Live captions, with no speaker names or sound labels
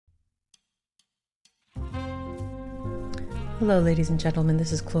Hello, ladies and gentlemen.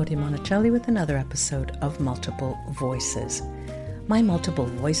 This is Claudia Monicelli with another episode of Multiple Voices. My Multiple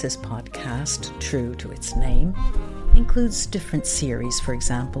Voices podcast, true to its name, includes different series. For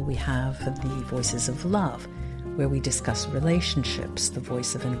example, we have the Voices of Love, where we discuss relationships, the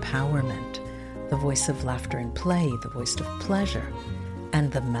voice of empowerment, the voice of laughter and play, the voice of pleasure,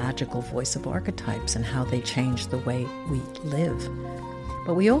 and the magical voice of archetypes and how they change the way we live.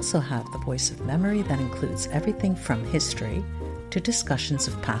 But we also have the voice of memory that includes everything from history to discussions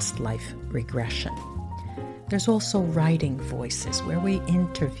of past life regression. There's also writing voices, where we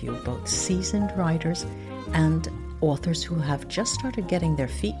interview both seasoned writers and authors who have just started getting their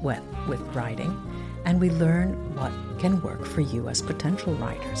feet wet with writing, and we learn what can work for you as potential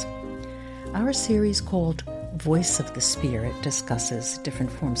writers. Our series called Voice of the Spirit discusses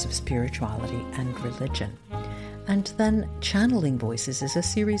different forms of spirituality and religion. And then Channeling Voices is a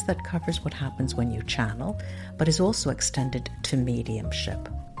series that covers what happens when you channel, but is also extended to mediumship.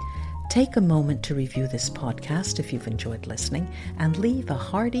 Take a moment to review this podcast if you've enjoyed listening, and leave a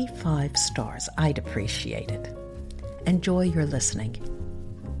hearty 5 stars. I'd appreciate it. Enjoy your listening.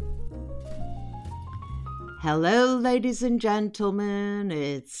 Hello, ladies and gentlemen.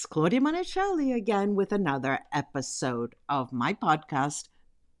 It's Claudia Monicelli again with another episode of my podcast,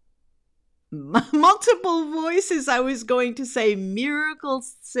 Multiple Voices. I was going to say Miracle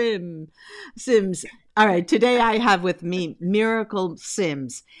Sims. All right, today I have with me Miracle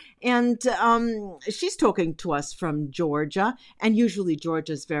Sims, and she's talking to us from Georgia, and usually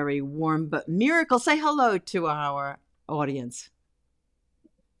Georgia's very warm, but Miracle, say hello to our audience.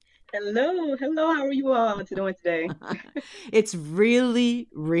 Hello, how are you all doing today? It's really,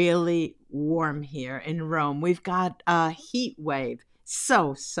 really warm here in Rome. We've got a heat wave.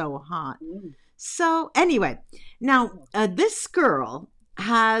 So hot. Mm. So anyway, now this girl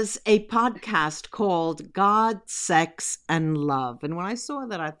has a podcast called God, Sex, and Love. And when I saw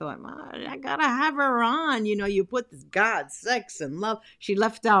that, I thought, I gotta have her on. You know, you put this God, Sex, and Love. She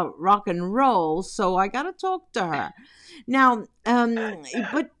left out rock and roll, so I gotta talk to her. Now,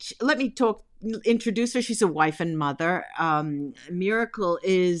 but let me introduce her. She's a wife and mother. Miracle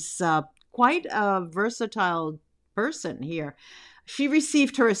is quite a versatile person here. She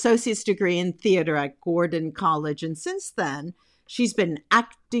received her associate's degree in theater at Gordon College, and since then, she's been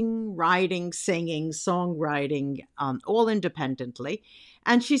acting, writing, singing, songwriting, all independently.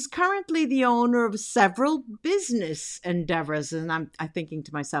 And she's currently the owner of several business endeavors. And I'm thinking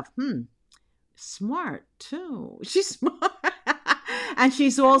to myself, smart too. She's smart. And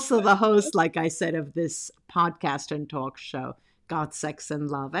she's also the host, like I said, of this podcast and talk show, God, Sex, and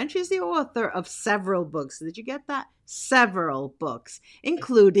Love. And she's the author of several books. Did you get that? Several books,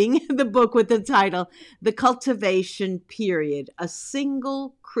 including the book with the title, The Cultivation Period, A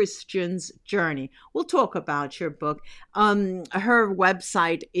Single Christian's Journey. We'll talk about your book. Her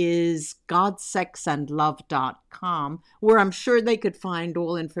website is godsexandlove.com, where I'm sure they could find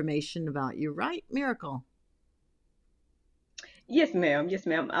all information about you, right, Miracle? Yes, ma'am. Yes,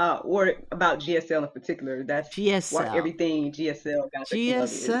 ma'am. Or about GSL in particular. That's what GSL. everything GSL got section of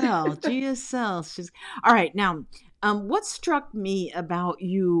is. GSL. She's all right. Now, what struck me about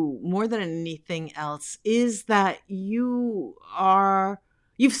you more than anything else is that you've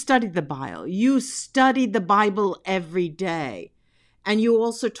studied the Bible. You study the Bible every day. And you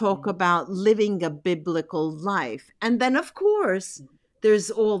also talk about living a biblical life. And then, of course,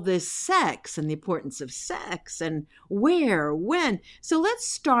 there's all this sex and the importance of sex and where, when. So let's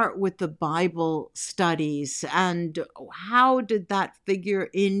start with the Bible studies and how did that figure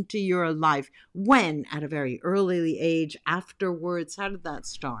into your life? When? At a very early age? Afterwards? How did that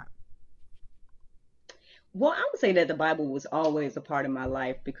start? Well, I would say that the Bible was always a part of my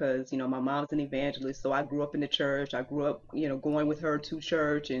life because, my mom's an evangelist. So I grew up in the church. I grew up, going with her to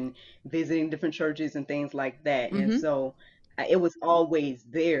church and visiting different churches and things like that. And Mm-hmm. so it was always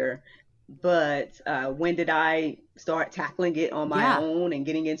there. But when did I start tackling it on my Yeah. own and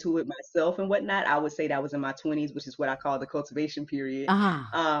getting into it myself and whatnot? I would say that was in my 20s, which is what I call the cultivation period. Ah.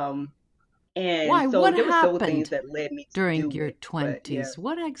 Um, and Why? so What there were several things happened that led me to during do your it. But yeah. 20s?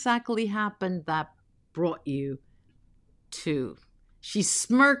 What exactly happened that brought you to? She's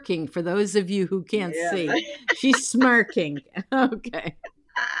smirking for those of you who can't Yeah. see. She's smirking. Okay.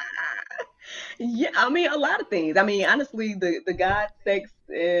 Yeah, I mean, a lot of things. I mean, honestly, the God, sex,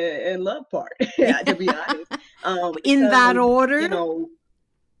 and love part, to be honest. In that Because, order?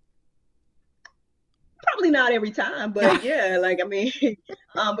 probably not every time, but yeah, like, I mean,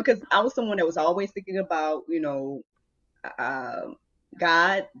 because I was someone that was always thinking about, um,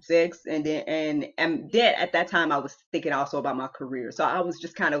 God, sex, and then at that time I was thinking also about my career. So I was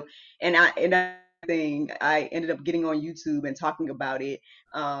just kind of, and I thing. I ended up getting on YouTube and talking about it,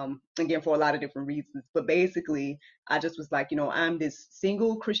 again, for a lot of different reasons. But basically, I just was like, I'm this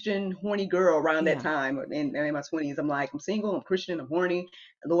single Christian horny girl around that Yeah. time in my 20s. I'm like, I'm single, I'm Christian, I'm horny.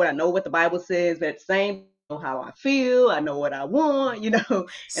 Lord, I know what the Bible says, but at the same know how I feel. I know what I want, and I'm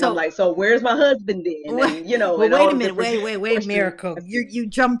So, like, so where's my husband then? well, And, and wait all a the minute. different Wait, questions. Miracle. You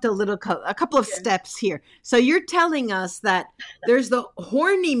jumped a couple of Yeah. steps here. So you're telling us that there's the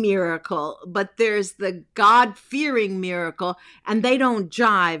horny miracle, but there's the God-fearing miracle, and they don't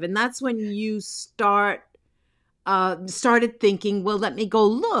jive. And that's when you started thinking, well, let me go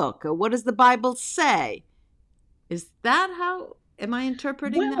look. What does the Bible say? Is that how? Am I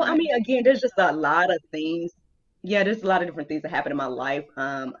interpreting Well, that I right? mean, again, there's just a lot of things. Yeah, there's a lot of different things that happen in my life,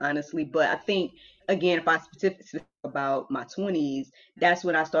 honestly. But I think, again, if I specifically about my 20s, that's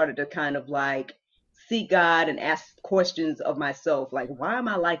when I started to kind of like seek God and ask questions of myself, like, why am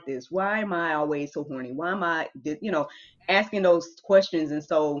I like this? Why am I always so horny? Why am asking those questions? And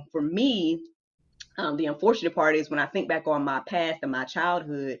so for me, the unfortunate part is when I think back on my past and my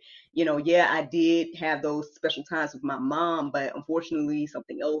childhood, yeah, I did have those special times with my mom, but unfortunately,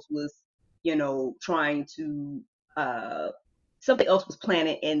 trying to, uh, something else was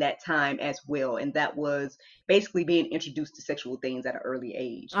planted in that time as well. And that was basically being introduced to sexual things at an early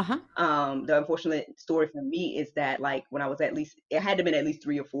age. Uh huh. The unfortunate story for me is that, like, when I was it had to have been at least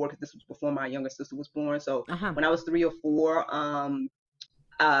 3 or 4, because this was before my younger sister was born. So Uh huh. when I was 3 or 4,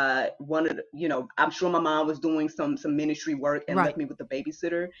 one of the, I'm sure my mom was doing some ministry work and Right. left me with a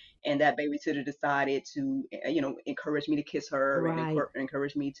babysitter, and that babysitter decided to, encourage me to kiss her and Right.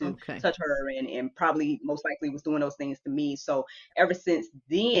 encourage me to Okay. touch her, and probably most likely was doing those things to me. So ever since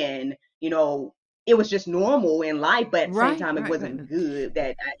then, it was just normal in life, but at the same Right. time, it Right. wasn't Right. good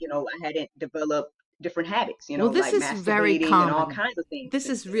that I hadn't developed different habits, Well, this like is very masturbating and all common. kinds of things This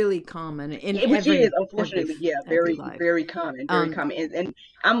since is then. really common in Yeah, which is every unfortunately, yeah, every very, life. very common, very Um, common. And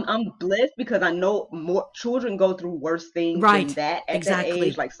I'm blessed because I know more children go through worse things than right. that at that age.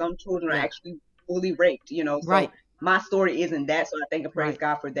 Exactly. Like some children are Yeah. actually fully raped. So Right. my story isn't that. So I thank and praise Right.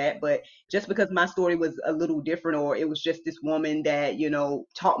 God for that. But just because my story was a little different, or it was just this woman that,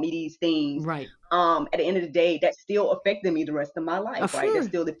 taught me these things, Right. at the end of the day, that still affected me the rest of my life, right? That Sure.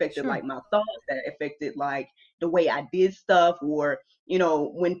 still affected Sure. like my thoughts, that affected like the way I did stuff, or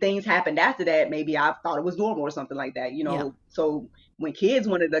when things happened after that, maybe I thought it was normal or something like that. Yeah. So when kids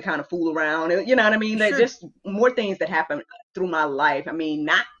wanted to kind of fool around, you know what I mean? That Sure. just more things that happened through my life. I mean,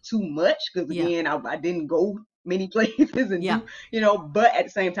 not too much, because Yeah. again, I didn't go many places and Yeah. but at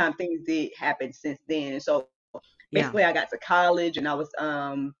the same time, things did happen since then. And so Yeah. basically, I got to college and I was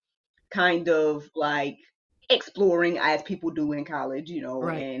kind of like exploring as people do in college,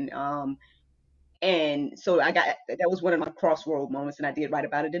 Right. and so that was one of my crossroad moments, and I did write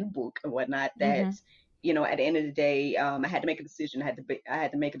about it in a book and whatnot. That Mm-hmm. at the end of the day, I had to make a decision. I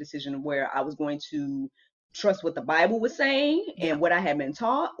had to make a decision where I was going to trust what the Bible was saying Yeah. and what I had been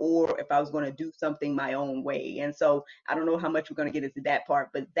taught, or if I was going to do something my own way. And so I don't know how much we're going to get into that part,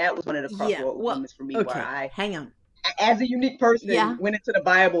 but that was one of the Yeah. crossroad Well, moments for me, where okay. I, Hang on. as a unique person, Yeah. went into the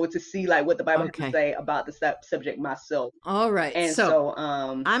Bible to see like what the Bible had to Okay. say about the subject myself. All right. And So so,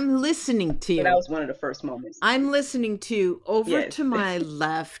 I'm listening to so that you. was one of the first moments. I'm listening to over Yes. to my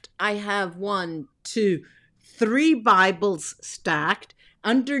left. I have 1, 2, 3 Bibles stacked.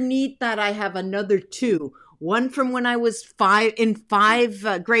 Underneath that, I have another 2. One from when I was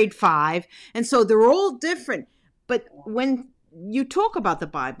grade 5, and so they're all different. But when you talk about the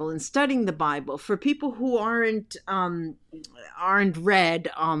Bible and studying the Bible, for people who aren't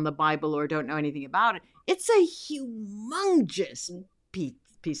read on the Bible or don't know anything about it, it's a humongous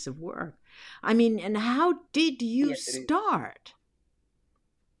piece of work. I mean, and how did you Yes, it is. start?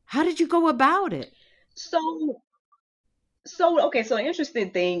 How did you go about it? So, okay. So, an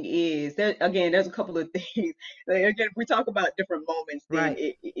interesting thing is that, again, there's a couple of things. Like, again, if we talk about different moments, then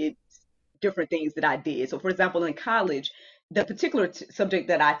Right. it's different things that I did. So, for example, in college, the particular subject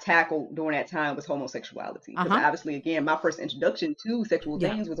that I tackled during that time was homosexuality. Because Uh-huh. obviously, again, my first introduction to sexual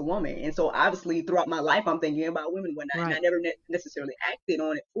Yeah. things was a woman. And so, obviously, throughout my life, I'm thinking about women and whatnot. And I Right. never necessarily acted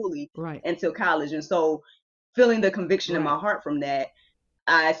on it fully Right. until college. And so, feeling the conviction in Right. my heart from that,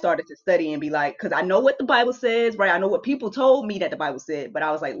 I started to study and be like, because I know what the Bible says, right? I know what people told me that the Bible said, but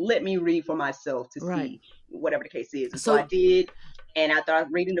I was like, let me read for myself to Right. see whatever the case is. And so I So did, and I started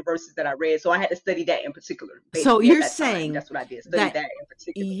reading the verses that I read. So I had to study that in particular, so basically at you're that time. saying That's what I did, study that that in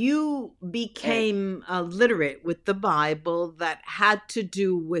particular. you And became literate with the Bible that had to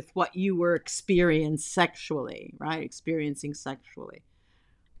do with what you were experiencing sexually, right? Experiencing sexually.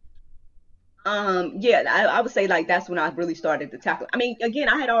 Yeah, I would say like that's when I really started to tackle. I mean, again,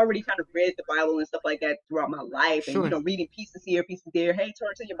 I had already kind of read the Bible and stuff like that throughout my life, and Sure. reading pieces here, pieces there. Hey, turn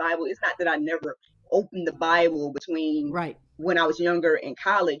to your Bible. It's not that I never opened the Bible between Right. when I was younger and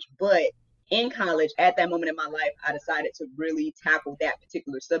college, but in college, at that moment in my life, I decided to really tackle that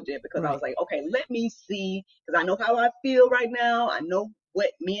particular subject because I was Right. like, okay, let me see, because I know how I feel right now. I know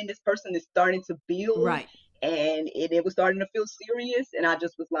what me and this person is starting to build, Right. and it was starting to feel serious, and I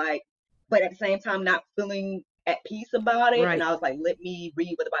just was like but at the same time not feeling at peace about it. And Right. I was like, let me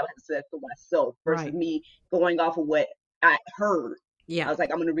read what the Bible has said for myself versus Right. me going off of what I heard. I Yeah. was like,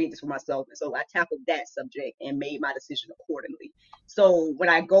 I'm going to read this for myself. And so I tackled that subject and made my decision accordingly. So when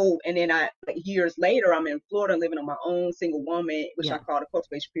I go and then like years later, I'm in Florida living on my own, single woman, which I Yeah. call the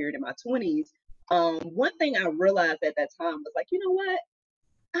cultivation period in my 20s. One thing I realized at that time was like, you know what?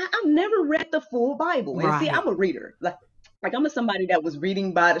 I've never read the full Bible. And see, Right. I'm a reader. Like I'm a somebody that was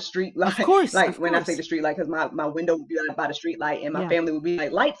reading by the street Of light. course. Like Of when I say course. the street light, because my window would be like by the street light, and my Yeah. family would be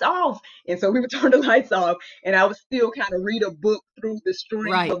like, lights off. And so we would turn the lights off, and I would still kind of read a book through the streams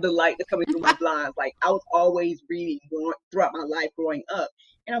Right. of the light that's coming through my blinds. Like I was always reading throughout my life growing up.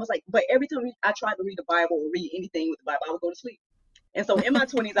 And I was like, but every time I tried to read the Bible or read anything with the Bible, I would go to sleep. And so in my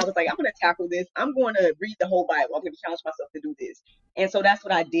 20s, I was like, I'm going to tackle this. I'm going to read the whole Bible. I'm going to challenge myself to do this. And so that's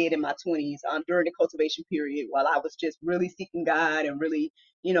what I did in my 20s during the cultivation period while I was just really seeking God and really,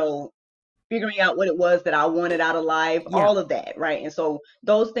 you know, figuring out what it was that I wanted out of life, Yeah. all of that, right? And so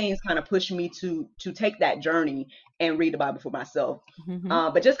those things kind of pushed me to take that journey and read the Bible for myself. Hmm.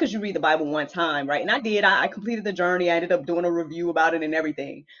 But just because you read the Bible one time, right? And I did, I completed the journey. I ended up doing a review about it and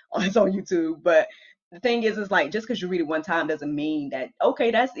everything. It's on YouTube. But the thing is like just because you read it one time doesn't mean that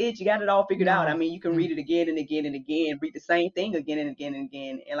okay, that's it. You got it all figured out. I No. mean, you can Mm. read it again and again and again, read the same thing again and again and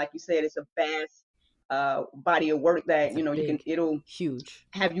again. And like you said, it's a vast body of work that It's a you can big, it'll huge.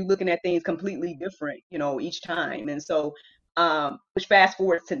 have you looking at things completely different, each time. And so, which fast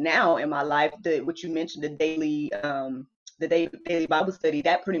forwards to now in my life, what you mentioned, daily Bible study,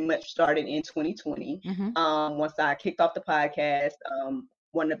 that pretty much started in 2020. Hmm. Once I kicked off the podcast,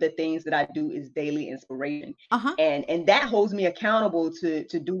 one of the things that I do is daily inspiration, Uh-huh. and that holds me accountable to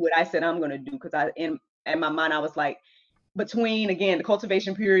do what I said I'm going to do because in my mind I was like between again the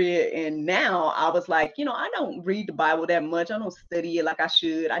cultivation period and now I was like, I don't read the Bible that much. I don't study it like I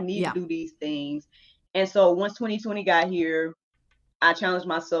should. I need to Yeah. do these things. And so once 2020 got here, I challenged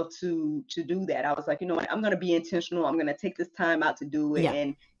myself to do that. I was like, you know what, I'm going to be intentional. I'm going to take this time out to do it. Yeah.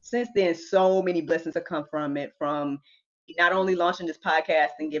 And since then, so many blessings have come from it, from not only launching this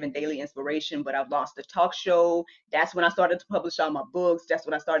podcast and giving daily inspiration, but I've launched a talk show. That's when I started to publish all my books. That's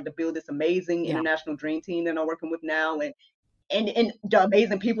when I started to build this amazing Yeah. international dream team that I'm working with now. And the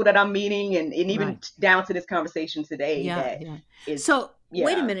amazing people that I'm meeting, and even Right. down to this conversation today, Yeah. that Yeah. is, So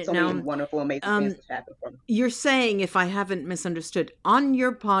wait a yeah, minute so many now. wonderful, amazing things Um, have happened from it. you're saying, if I haven't misunderstood, on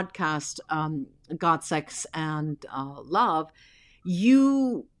your podcast, God, Sex, and Love,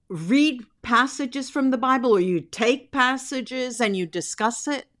 you read passages from the Bible, or you take passages and you discuss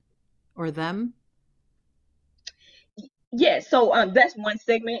it or them? Yeah, so that's one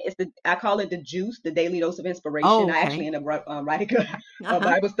segment. I call it the juice, the daily dose of inspiration. Oh, I actually okay. end up writing a Uh-huh.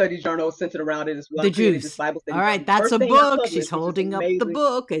 Bible study journal centered around it as well. The I created this juice. Bible All study right, journal. that's First a thing I book. She's published, which is holding up the amazing.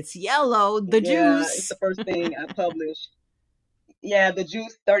 book. It's yellow. The Yeah, it's juice. the first thing I published. Yeah, the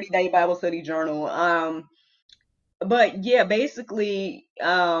juice 30-day Bible study journal. But yeah, basically,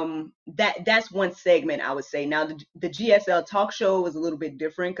 that's one segment I would say. Now the GSL talk show is a little bit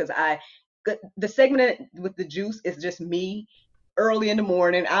different because the segment with the juice is just me early in the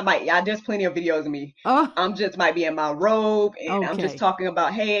morning. There's plenty of videos of me. Oh, I'm just might be in my robe and I'm just okay. talking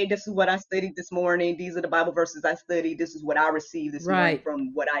about, hey, this is what I studied this morning. These are the Bible verses I studied. This is what I received this morning Right.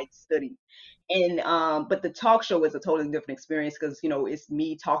 from what I studied. And but the talk show is a totally different experience because it's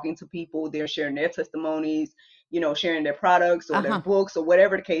me talking to people. They're sharing their testimonies, sharing their products or their Uh-huh. books or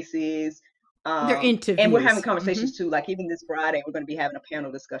whatever the case is. They're And we're having interviews. Hmm. conversations too. Like even this Friday, we're going to be having a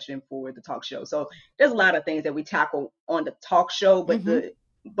panel discussion for the talk show. So there's a lot of things that we tackle on the talk show, Hmm.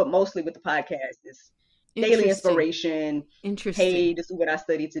 but mostly with the podcast is daily Interesting. inspiration. Interesting. Hey, this is what I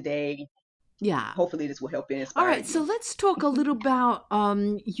studied today. Yeah. Hopefully, this will help and All inspire right. So you. let's talk a little about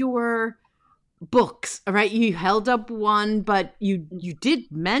your books. All right. You held up one, but you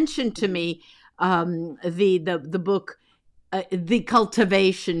did mention to me the book, The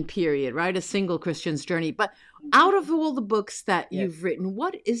Cultivation Period, right? A Single Christian's Journey. But out of all the books that Yes. you've written,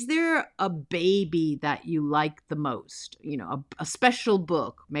 what is there a baby that you like the most? A special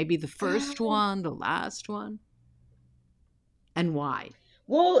book, maybe the first one, the last one, and why?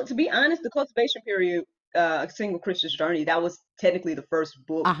 Well, to be honest, the cultivation period Single Christian's Journey, that was technically the first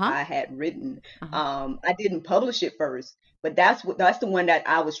book Uh-huh. I had written. Uh-huh. I didn't publish it first, but that's the one that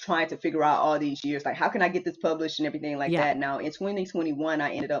I was trying to figure out all these years. Like, how can I get this published and everything like Yeah. that? Now, in 2021,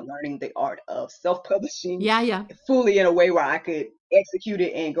 I ended up learning the art of self-publishing Yeah, yeah. fully in a way where I could execute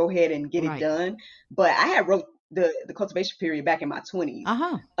it and go ahead and get it Right. done. But I had wrote the cultivation period back in my 20s.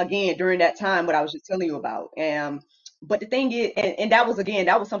 Uh-huh. Again, during that time, what I was just telling you about. But the thing is, and that was, again,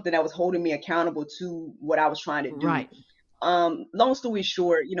 that was something that was holding me accountable to what I was trying to do. Right. Long story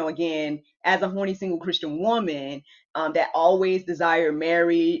short, again, as a horny single Christian woman, that always desired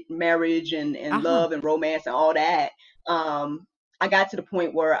marriage and Uh-huh. love and romance and all that, I got to the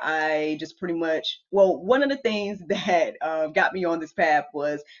point where I just pretty much, well, one of the things that got me on this path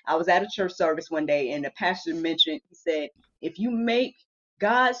was I was at a church service one day, and the pastor mentioned, he said, if you make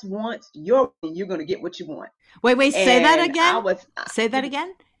God's wants your, you're going to get what you want. Wait, say that And I again. was, Say that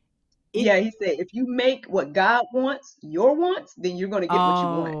again. yeah, he said, if you make what God wants your wants, then you're going to get what you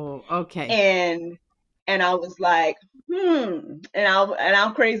want. Oh, okay. And I was like, and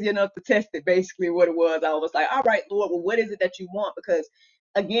I'm crazy enough to test it. Basically, what it was, I was like, all right, Lord, well, what is it that you want? Because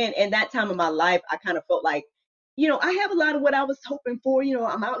again, in that time of my life, I kind of felt like, I have a lot of what I was hoping for.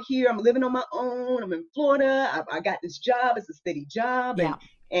 I'm out here, I'm living on my own, I'm in Florida, I got this job, it's a steady job, Yeah.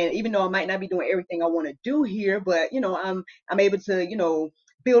 and even though I might not be doing everything I want to do here, but I'm able to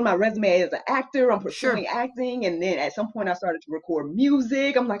build my resume as an actor. I'm pursuing acting, and then at some point I started to record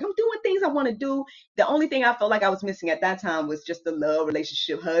music. I'm like, I'm doing things I want to do. The only thing I felt like I was missing at that time was just the love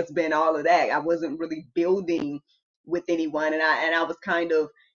relationship, husband, all of that. I wasn't really building with anyone, and I was kind of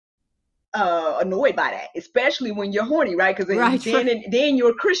annoyed by that, especially when you're horny, right? Because Right. then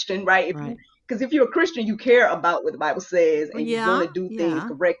you're a Christian, right? Right. Because if you're a Christian, you care about what the Bible says, and you want to do things Yeah.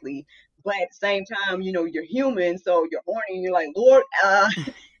 correctly. But at the same time, you're human, so you're horny, and you're like, Lord,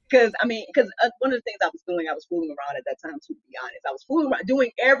 because one of the things I was doing, I was fooling around at that time too, to be honest. I was fooling around,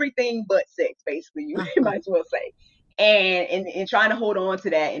 doing everything but sex, basically, you might as well say, and trying to hold on to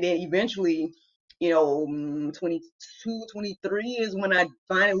that, and then eventually, 22, 23 is when I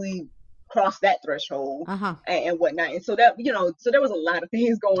finally crossed that threshold Uh-huh. and whatnot. And so that, so there was a lot of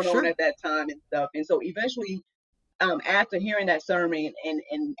things going on Sure. at that time and stuff. And so eventually, after hearing that sermon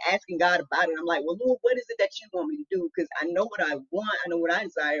and asking God about it, I'm like, well, Lord, what is it that you want me to do? Because I know what I want, I know what I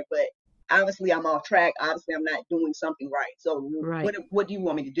desire, but obviously I'm off track. Obviously I'm not doing something right. So Right. what do you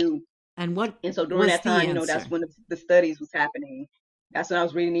want me to do? And what And so during was that the time, answer? that's when the studies was happening. That's when I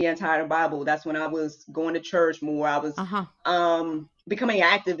was reading the entire Bible. That's when I was going to church more. I was Uh-huh. becoming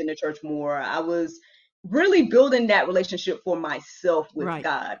active in the church more. I was really building that relationship for myself with Right.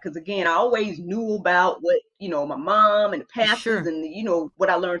 God. Because again, I always knew about what, my mom and the pastors Sure. and, what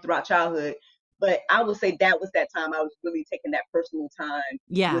I learned throughout childhood. But I would say that was that time I was really taking that personal time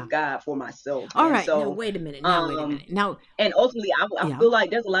Yeah. with God for myself. All And right. so, Now, wait a minute. Now, and ultimately, I yeah. feel like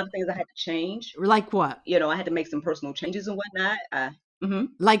there's a lot of things I had to change. Like what? I had to make some personal changes and whatnot.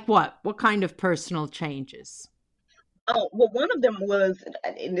 Like what? What kind of personal changes? Oh, well, one of them was,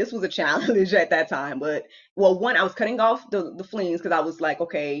 and this was a challenge at that time, but one, I was cutting off the flings because I was like,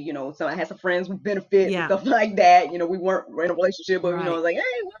 okay, so I had some friends with benefits and Yeah. stuff like that. We weren't in a relationship, but I Right. was like,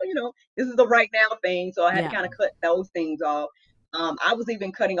 hey, well, this is the right now thing, so I had to Yeah. kind of cut those things off. I was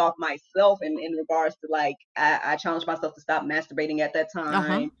even cutting off myself in regards to, like, I challenged myself to stop masturbating at that Uh-huh.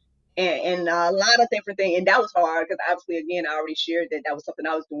 time. And a lot of different things, and that was hard because obviously, again, I already shared that was something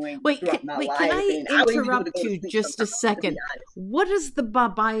I was doing throughout my Can life, I and I would even do it to interrupt go to you sleep just a sometimes, to be second? honest. What is the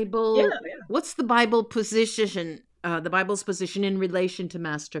Bible? Yeah. What's the Bible position? The Bible's position in relation to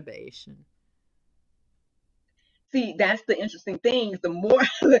masturbation? See, that's the interesting thing. The more,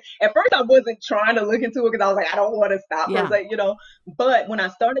 at first, I wasn't trying to look into it because I was like, I don't want to stop. Yeah. Like, but when I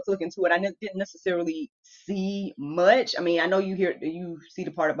started to look into it, I didn't necessarily see much. I mean, I know you see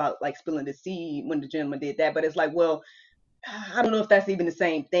the part about like spilling the seed when the gentleman did that, but it's like, well, I don't know if that's even the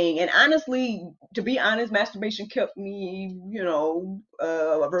same thing. And honestly, to be honest, masturbation kept me,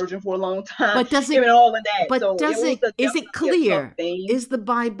 a virgin for a long time. But does it? Even all of that. But So is it clear? thing. Is the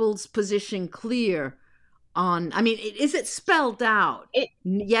Bible's position clear on? I mean, is it spelled out?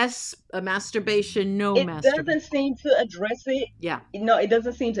 Yes, masturbation. No, masturbation. It doesn't seem to address it. Yeah. No, it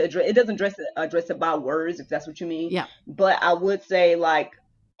doesn't seem to address. It doesn't address it by words, if that's what you mean. Yeah. But I would say, like,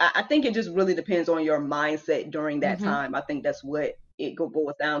 I think it just really depends on your mindset during that time. I think that's what it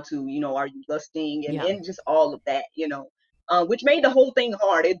boils down to. Are you lusting and just all of that, which made the whole thing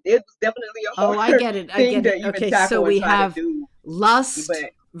hard. It was definitely a hard I get it. thing to even tackle. So we have lust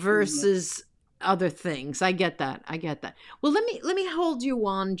but, versus other things. I get that. Well, let me hold you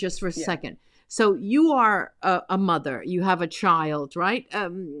on just for a second. So you are a mother. You have a child, right?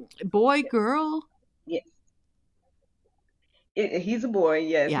 Boy, girl? Yes. He's a boy.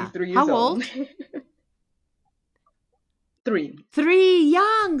 Yes, he's Yeah. 3 years How old. old? 3. 3,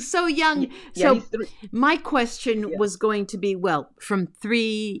 young, so young. Yeah, yeah, So he's 3. my question Yeah. was going to be, well, from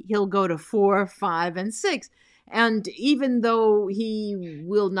 3, he'll go to 4, 5, and 6. And even though he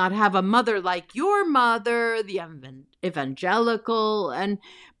will not have a mother like your mother, the evangelical,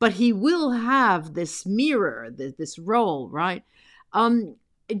 but he will have this mirror, this role, right? Um,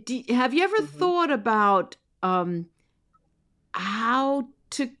 have you ever Hmm. thought about how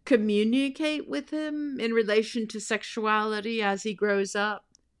to communicate with him in relation to sexuality as he grows up?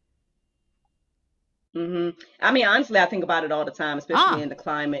 I mean, honestly, I think about it all the time, especially Ah, in the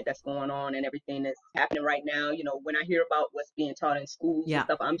climate that's going on and everything that's happening right now. When I hear about what's being taught in schools and yeah,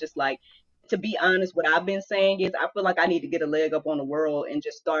 stuff, I'm just like, to be honest, what I've been saying is I feel like I need to get a leg up on the world and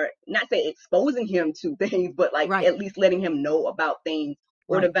just start, not say exposing him to things, but like right, at least letting him know about things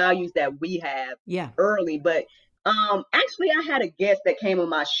or the right. values that we have Yeah, early. But actually, I had a guest that came on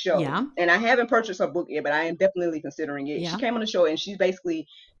my show, yeah, and I haven't purchased her book yet, but I am definitely considering it. She yeah. came on the show, and she basically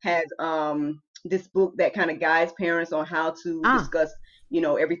has this book that kind of guides parents on how to Ah, discuss,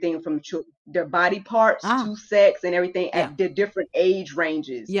 everything from their body parts ah, to sex and everything yeah, at the different age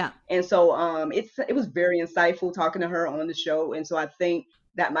ranges. yeah. And so it was very insightful talking to her on the show. And so I think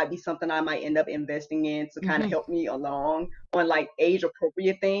that might be something I might end up investing in to kind of Hmm. help me along on like age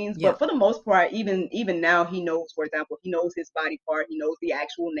appropriate things. Yeah, But for the most part, even now he knows, for example, he knows his body part, he knows the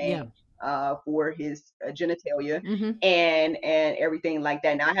actual yeah. name for his genitalia Hmm. and everything like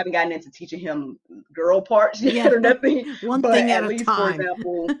that. Now I haven't gotten into teaching him girl parts Yeah. yet or nothing, One but thing at at a least for time.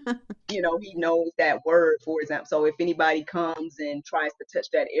 example, he knows that word, for example. So if anybody comes and tries to touch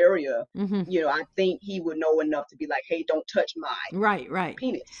that area, Hmm. I think he would know enough to be like, hey, don't touch my Right, right.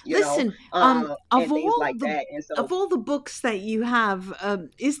 penis, Listen, and things like that. And of so all the books that you have,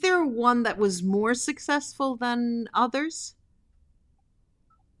 is there one that was more successful than others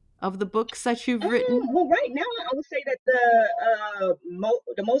of the books that you've written? well, right now I would say that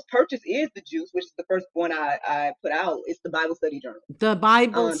the most purchased is the Juice, which is the first one I put out. It's the Bible Study Journal. The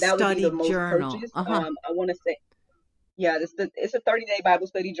Bible That would be the Study most Journal. purchased. Uh huh. I want to say, yeah, it's a 30-day Bible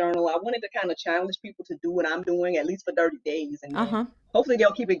study journal. I wanted to kind of challenge people to do what I'm doing at least for 30 days, and Uh then huh. hopefully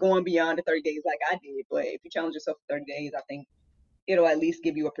they'll keep it going beyond the 30 days like I did. But if you challenge yourself for 30 days, I think it'll at least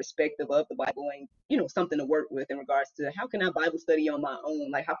give you a perspective of the Bible and something to work with in regards to how can I Bible study on my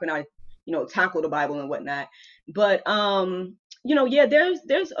own, like how can I tackle the Bible and whatnot. But yeah,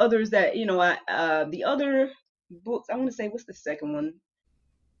 there's others that I the other books, I want to say, what's the second one,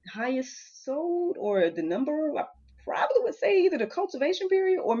 highest sold or the number, I probably would say either the cultivation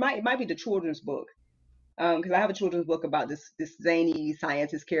period or it might be the children's book. Because I have a children's book about this zany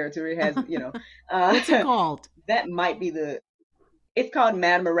scientist character. It has, What's it uh, called? that might be the. It's called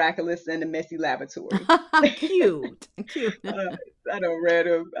Mad Miraculous and the Messy Laboratory. Cute, cute. I don't read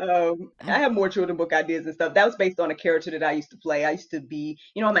them. I have more children book ideas and stuff. That was based on a character that I used to play. I used to be,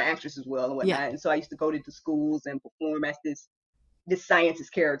 I'm an actress as well and Yeah. whatnot. And so I used to go to the schools and perform as this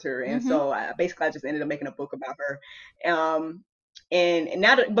scientist character. And Mm-hmm. so I just ended up making a book about her. And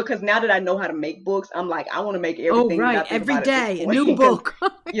now that I know how to make books, I'm like, I want to make Oh, everything that I right. think Every about at this day, a point new because book.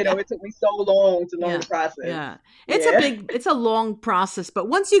 it took me so long to learn Yeah, the process. yeah. Yeah. It's a long process, but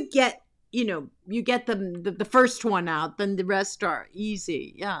once you get, you get the first one out, then the rest are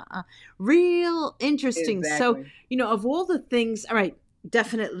easy. Yeah, real interesting. So, Exactly. of all the things, all right,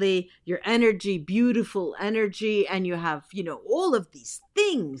 definitely your energy, beautiful energy, and you have, all of these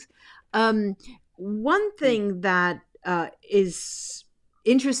things. One thing that is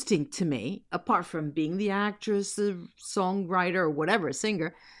interesting to me, apart from being the actress, the songwriter, or whatever,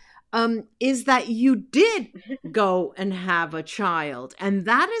 singer, is that you did go and have a child. And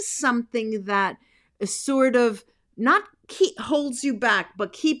that is something that is sort of not holds you back,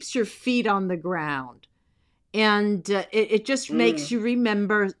 but keeps your feet on the ground. And it just makes Mm. you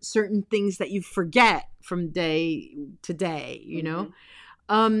remember certain things that you forget from day to day, Hmm.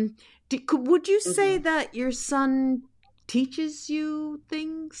 Um, would you say Hmm. that your son teaches you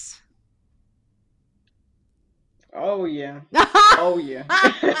things? Oh yeah. Oh yeah.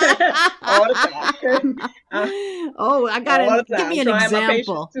 All the time. Oh, I All gotta the give time. me I'm an trying my patience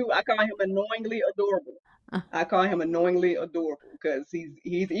example. too. I call him annoyingly adorable. I call him annoyingly adorable because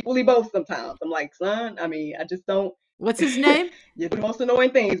he's equally both sometimes. I'm like, son, I mean, I just don't. What's his name? You do the most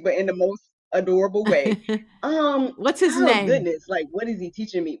annoying things, but in the most adorable way. What's his Oh name? goodness, like what is he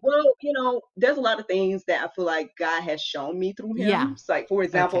teaching me? Well, there's a lot of things that I feel like God has shown me through Yeah. him. So like for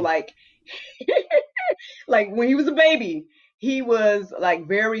example, Okay. like when he was a baby, he was like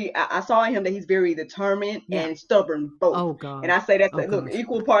very. I saw in him that he's very determined Yeah. and stubborn both. Oh And God. I say that's Oh look God.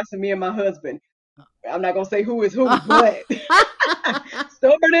 equal parts to me and my husband. I'm not gonna say who is who, but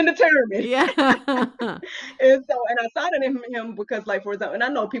stubborn and determined. Yeah. And I cited him because, like, for example, and I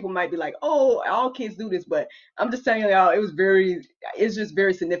know people might be like, "Oh, all kids do this," but I'm just telling y'all, it's just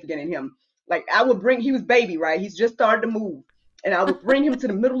very significant in him. Like, I would bring, he was baby, right? He's just started to move, and I would bring him to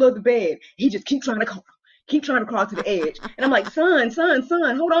the middle of the bed. He just keep trying to crawl to the edge, and I'm like, son,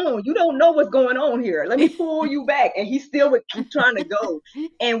 hold on, you don't know what's going on here. Let me pull you back, and he still would keep trying to go.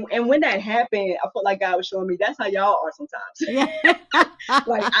 And when that happened, I felt like God was showing me that's how y'all are sometimes. Yeah.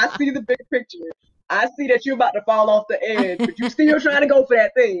 Like, I see the big picture. I see that you're about to fall off the edge, but you still trying to go for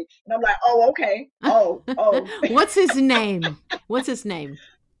that thing. And I'm like, oh, okay. Oh. What's his name? What's his name?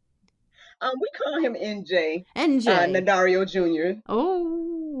 We call him NJ, NJ. Nadario Jr.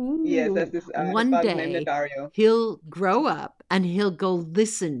 Yes, Oh, that's his one father's name, day Nadario. he'll grow up and he'll go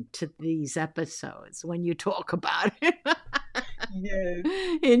listen to these episodes when you talk about it. Yes.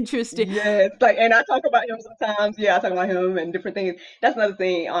 Interesting. Yes, like, and I talk about him sometimes. Yeah, I talk about him and different things. That's another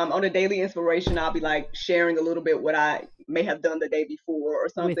thing. On the daily inspiration, I'll be like sharing a little bit what I may have done the day before or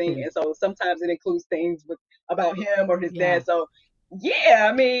With something. him. And so sometimes it includes things about him or his Yeah. dad. So yeah,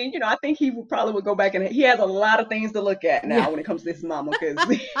 I mean, I think probably would go back, and he has a lot of things to look at Yeah. now when it comes to his mama, because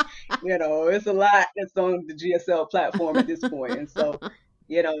it's a lot that's on the GSL platform at this point. And so,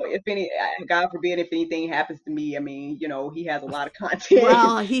 if God forbid, if anything happens to me, I mean, he has a lot of content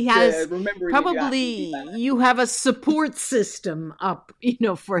Well, he to has remember in the probably, you have a support system up,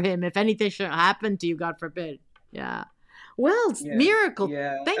 for him if anything should happen to you, God forbid. Yeah. Well, Yeah, Miracle,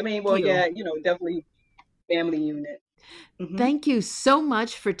 yeah. I thank mean, well, you. yeah, definitely family unit. Hmm. Thank you so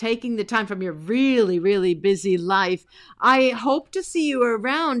much for taking the time from your really, really busy life. I hope to see you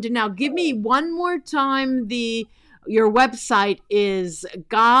around. Now, give me one more time. Your website is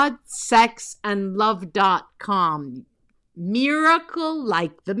godsexandlove.com. Miracle,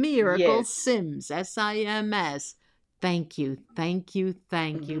 like the miracle, Yes. Sims, Sims. Thank you. Thank you.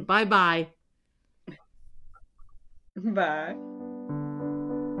 Thank you. Hmm. Bye bye. Bye.